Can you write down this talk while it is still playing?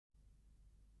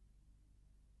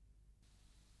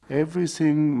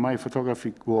Everything, my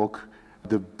photographic work,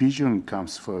 the vision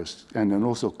comes first, and then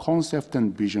also concept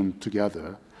and vision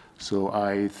together. So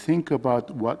I think about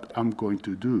what I'm going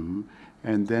to do,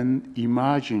 and then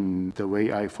imagine the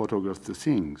way I photograph the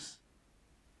things.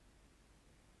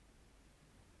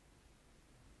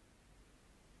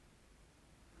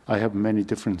 I have many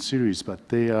different series, but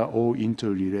they are all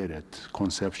interrelated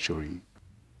conceptually.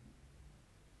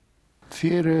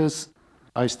 Theaters,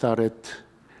 I started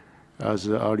as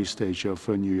an early stage of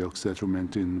a New York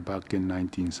settlement back in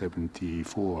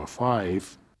 1974 or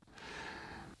 5.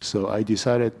 So I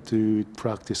decided to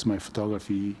practice my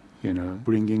photography,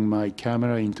 bringing my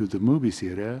camera into the movie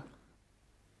theater.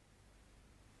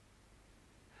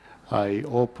 I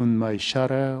open my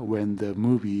shutter when the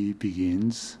movie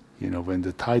begins, when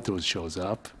the title shows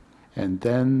up. And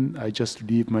then I just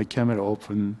leave my camera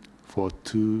open for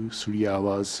 2-3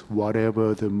 hours,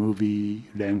 whatever the movie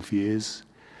length is.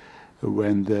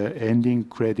 When the ending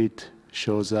credit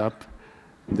shows up,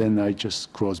 then I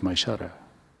just close my shutter.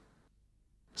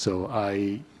 So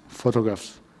I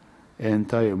photograph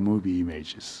entire movie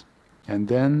images. And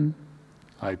then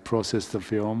I process the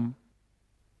film.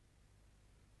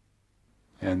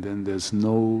 And then there's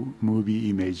no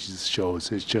movie images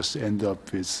shows. It just ends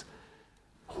up with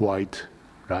white,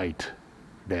 right,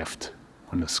 left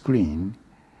on the screen.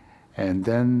 And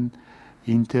then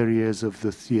interiors of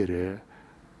the theater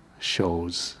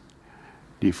shows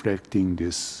reflecting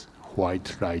this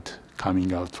white light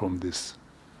coming out from this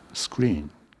screen.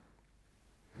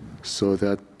 So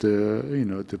that,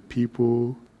 the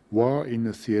people were in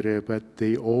the theater, but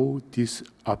they all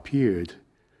disappeared,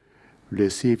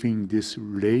 receiving this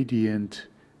radiant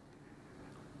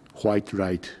white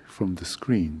light from the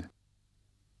screen.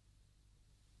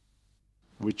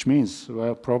 Which means,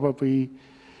 well, probably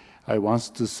I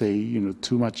want to say,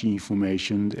 too much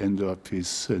information end up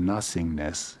with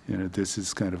nothingness. This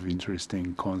is kind of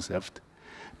interesting concept.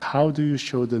 How do you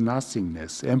show the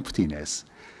nothingness, emptiness?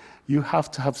 You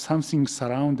have to have something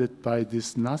surrounded by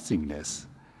this nothingness.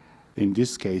 In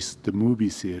this case, the movie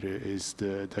theater is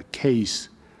the case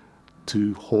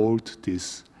to hold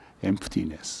this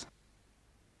emptiness.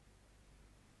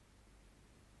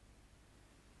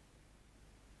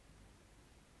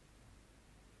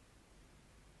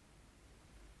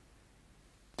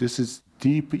 This is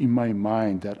deep in my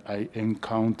mind that I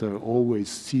encounter always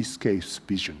seascapes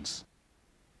visions.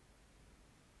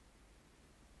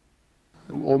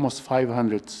 Almost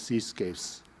 500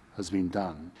 seascapes has been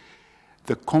done.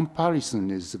 The comparison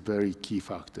is a very key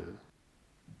factor.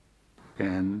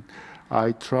 And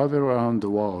I travel around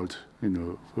the world,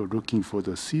 looking for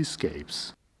the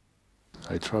seascapes.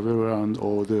 I travel around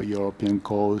all the European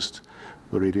coast,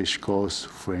 British coast,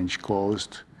 French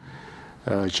coast,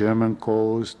 German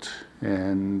coast,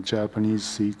 and Japanese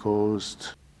sea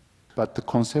coast. But the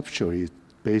conceptually, it's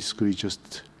basically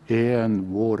just air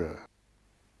and water.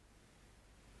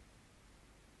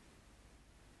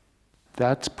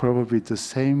 That's probably the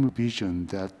same vision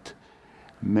that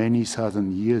many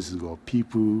thousand years ago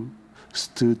people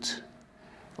stood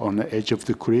on the edge of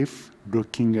the cliff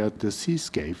looking at the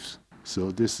seascapes.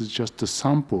 So this is just a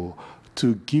sample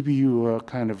to give you a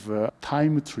kind of a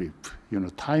time trip,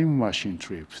 time machine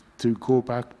trip, to go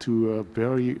back to a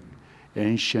very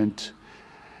ancient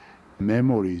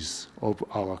memories of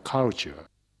our culture.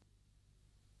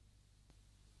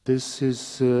 This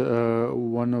is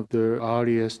one of the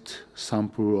earliest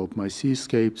sample of my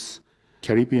seascapes,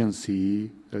 Caribbean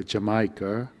Sea,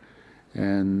 Jamaica,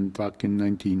 and back in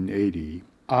 1980.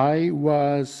 I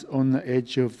was on the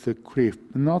edge of the cliff,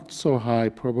 not so high,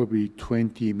 probably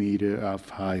 20 meters up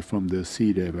high from the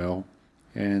sea level.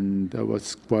 And that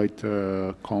was quite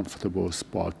a comfortable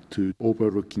spot to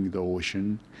overlooking the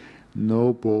ocean.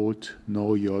 No boat,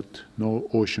 no yacht, no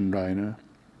ocean liner,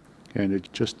 and it's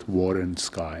just water and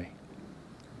sky.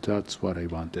 That's what I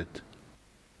wanted.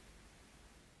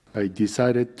 I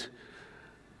decided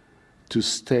to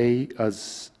stay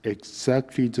as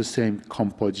exactly the same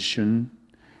composition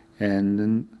and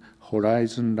then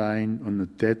horizon line on the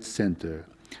dead center,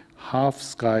 half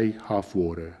sky, half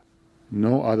water,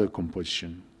 no other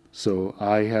composition. So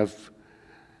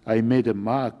I made a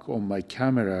mark on my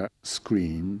camera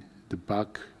screen, the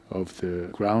back of the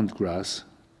ground glass,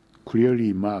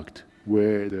 clearly marked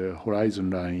where the horizon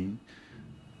line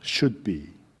should be.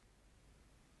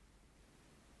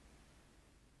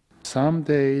 Some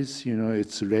days,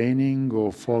 it's raining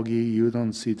or foggy, you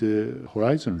don't see the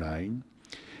horizon line.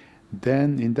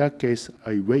 Then in that case,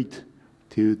 I wait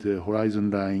till the horizon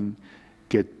line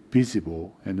get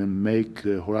visible and then make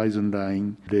the horizon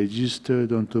line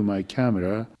registered onto my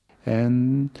camera,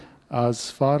 and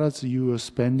As far as you are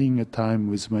spending a time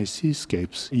with my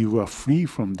seascapes, you are free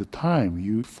from the time.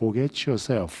 You forget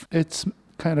yourself. It's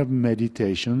kind of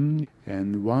meditation,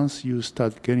 and once you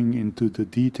start getting into the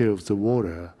detail of the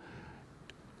water,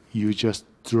 you just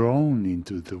drawn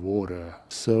into the water.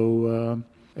 So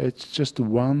it's just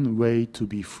one way to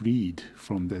be freed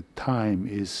from the time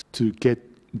is to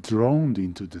get drawn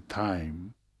into the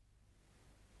time.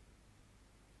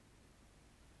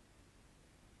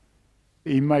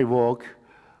 In my work,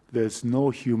 there's no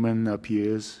human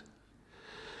appears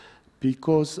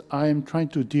because I am trying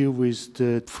to deal with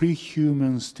the free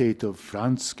human state of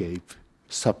landscape.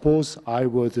 Suppose I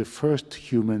were the first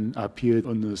human appeared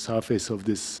on the surface of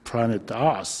this planet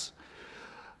Earth.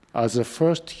 As a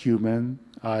first human,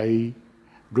 I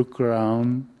look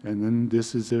around, and then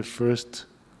this is the first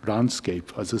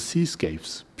landscape as a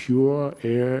seascapes, pure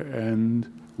air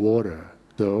and water.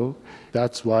 So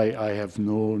that's why I have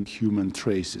no human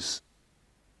traces.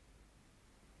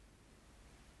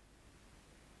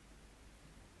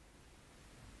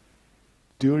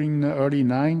 During the early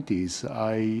 90s,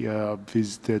 I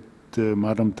visited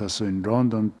Madame Tussauds in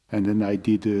London, and then I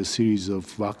did a series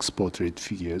of wax portrait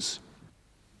figures.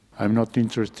 I'm not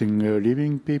interested in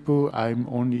living people, I'm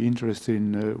only interested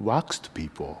in waxed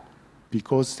people,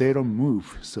 because they don't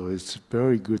move, so it's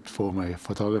very good for my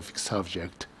photographic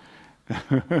subject.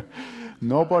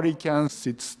 Nobody can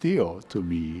sit still to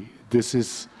me. This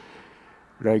is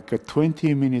like a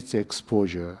 20 minutes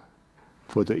exposure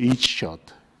for each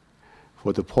shot,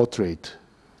 for the portrait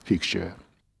picture.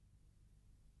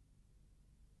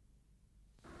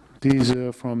 These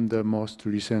are from the most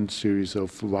recent series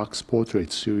of wax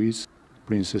portrait series,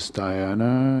 Princess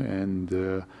Diana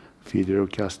and Fidel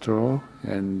Castro,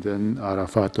 and then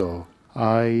Arafato.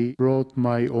 I brought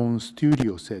my own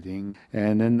studio setting,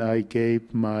 and then I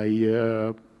gave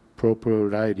my proper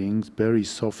writings, very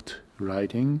soft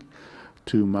writing,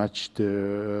 to match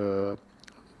the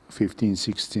 15th,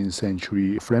 16th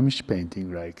century Flemish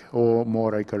painting, or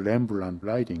more like a Rembrandt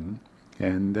writing.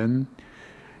 And then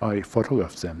I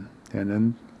photographed them. And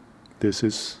then this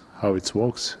is how it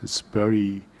works. It's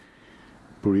very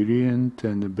brilliant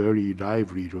and very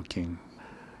lively looking.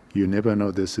 You never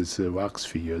know this is wax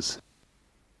figures.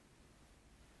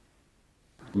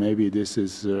 Maybe this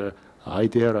is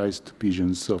idealized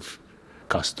visions of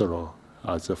Castro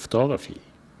as a photography.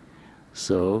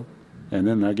 So, and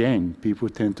then again, people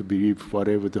tend to believe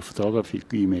whatever the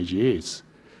photographic image is.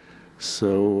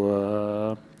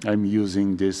 So I'm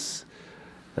using this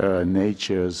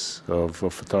natures of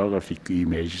photographic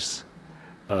images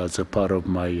as a part of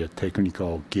my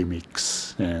technical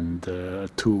gimmicks and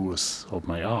tools of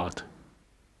my art.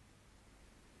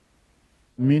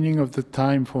 Meaning of the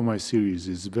time for my series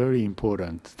is very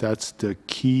important. That's the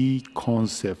key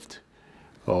concept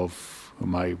of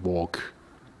my work.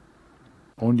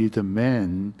 Only the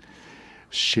men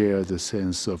share the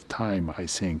sense of time, I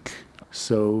think.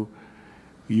 So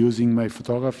using my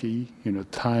photography,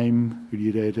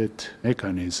 time-related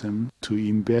mechanism to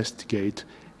investigate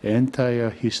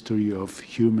entire history of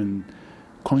human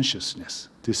consciousness.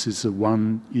 This is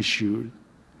one issue,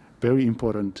 very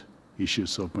important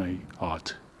issues of my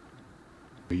art.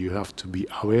 You have to be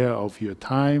aware of your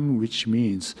time, which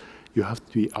means you have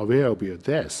to be aware of your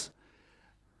death.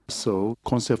 So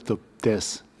concept of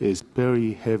death is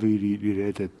very heavily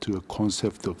related to a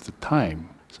concept of the time.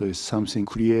 So it's something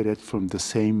created from the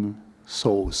same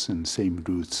source and same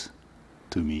roots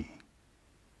to me.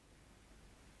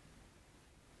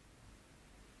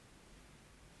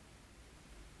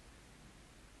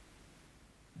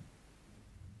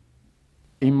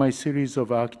 In my series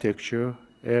of architecture,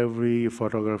 every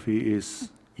photography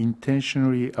is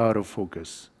intentionally out of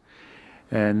focus.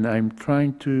 And I'm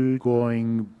trying to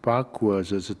going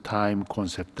backwards as a time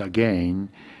concept again.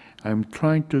 I'm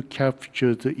trying to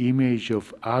capture the image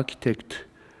of architect,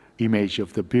 image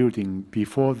of the building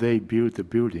before they build the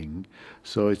building.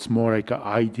 So it's more like an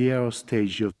ideal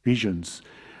stage of visions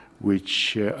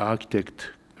which architect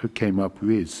came up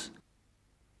with.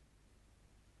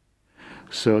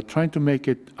 So trying to make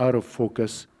it out of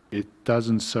focus, it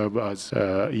doesn't serve as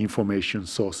an information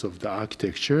source of the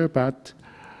architecture, but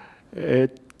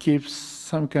it gives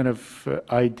some kind of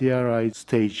idealized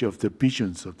stage of the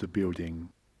visions of the building.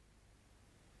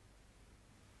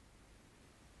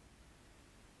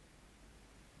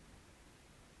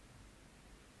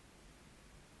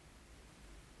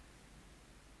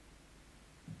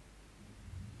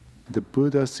 The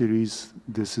Buddha series,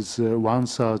 this is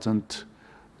 1,000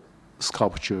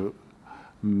 sculpture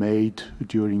made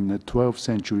during the 12th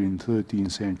century and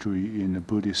 13th century in a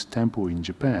Buddhist temple in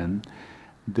Japan.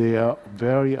 They are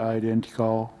very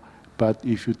identical, But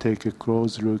if you take a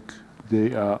close look,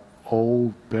 they are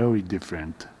all very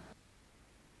different.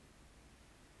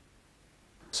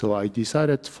 So I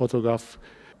decided to photograph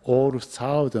all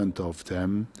 1,000 of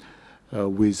them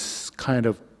with kind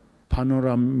of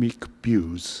panoramic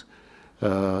views.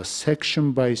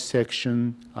 Section by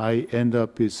section, I end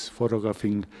up with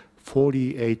photographing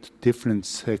 48 different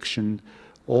sections,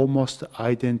 almost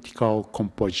identical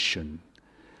composition,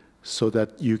 so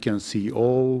that you can see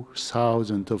all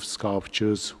 1,000 of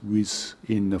sculptures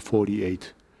within the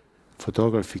 48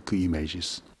 photographic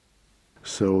images.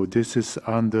 So this is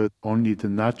under only the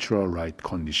natural light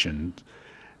condition,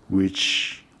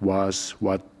 which was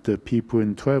what the people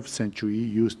in 12th century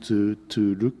used to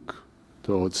look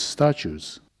those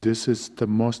statues. This is the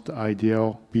most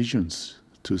ideal visions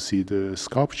to see the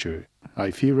sculpture. I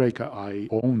feel like I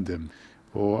own them,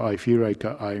 or I feel like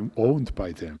I'm owned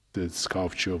by them, the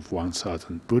sculpture of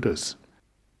 1,000 Buddhas.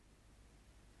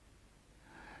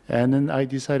 And then I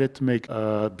decided to make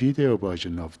a video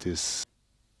version of this.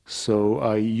 So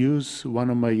I use one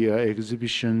of my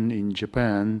exhibition in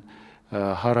Japan,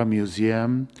 Hara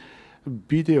Museum,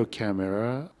 video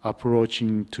camera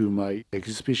approaching to my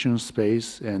exhibition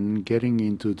space and getting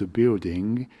into the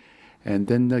building. And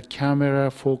then the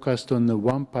camera focused on the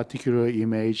one particular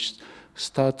image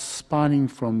starts spanning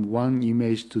from one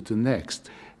image to the next.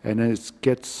 And it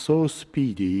gets so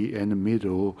speedy in the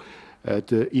middle,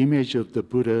 the image of the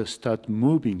Buddha start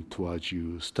moving towards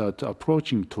you, start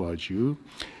approaching towards you.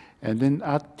 And then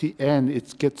at the end,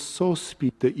 it gets so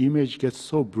speedy, the image gets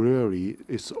so blurry,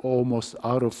 it's almost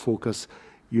out of focus.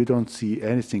 You don't see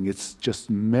anything. It's just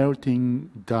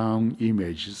melting down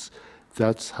images.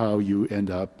 That's how you end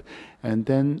up. And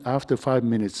then after 5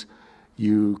 minutes,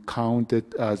 you count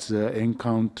it as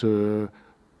encounter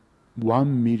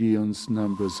 1 million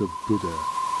numbers of Buddha.